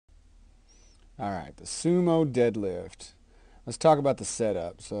All right, the sumo deadlift. Let's talk about the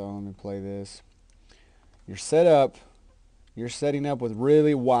setup. So let me play this. Your setup, you're setting up with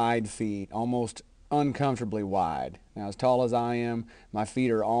really wide feet, almost uncomfortably wide. Now, as tall as I am, my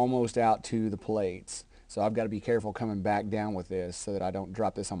feet are almost out to the plates. So I've got to be careful coming back down with this so that I don't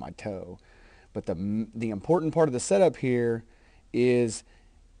drop this on my toe. But the important part of the setup here is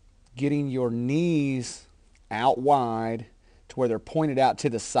getting your knees out wide to where they're pointed out to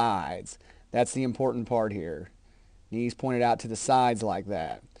the sides. That's the important part here. Knees pointed out to the sides like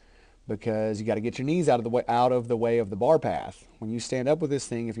that, because you got to get your knees out of the way of the bar path. When you stand up with this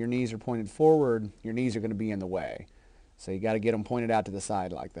thing, if your knees are pointed forward, your knees are going to be in the way. So you got to get them pointed out to the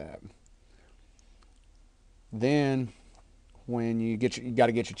side like that. Then when you got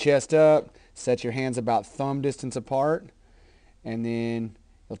to get your chest up, set your hands about thumb distance apart, and then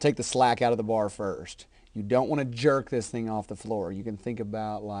you'll take the slack out of the bar first. You don't want to jerk this thing off the floor. You can think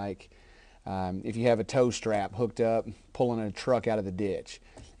about like if you have a tow strap hooked up, pulling a truck out of the ditch.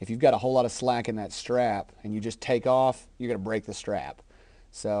 If you've got a whole lot of slack in that strap and you just take off, you're going to break the strap.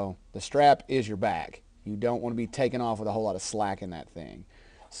 So the strap is your back. You don't want to be taking off with a whole lot of slack in that thing.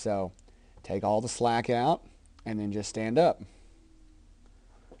 So take all the slack out and then just stand up.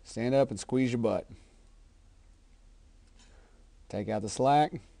 Stand up and squeeze your butt. Take out the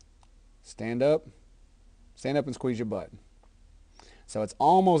slack, stand up and squeeze your butt. So it's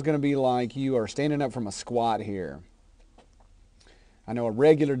almost going to be like you are standing up from a squat here. I know a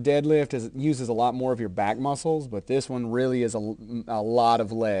regular deadlift uses a lot more of your back muscles, but this one really is a lot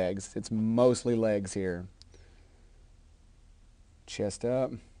of legs. It's mostly legs here. Chest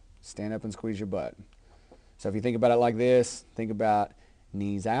up, stand up and squeeze your butt. So if you think about it like this, think about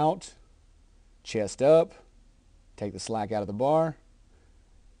knees out, chest up, take the slack out of the bar,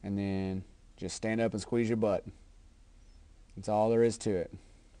 and then just stand up and squeeze your butt. That's all there is to it.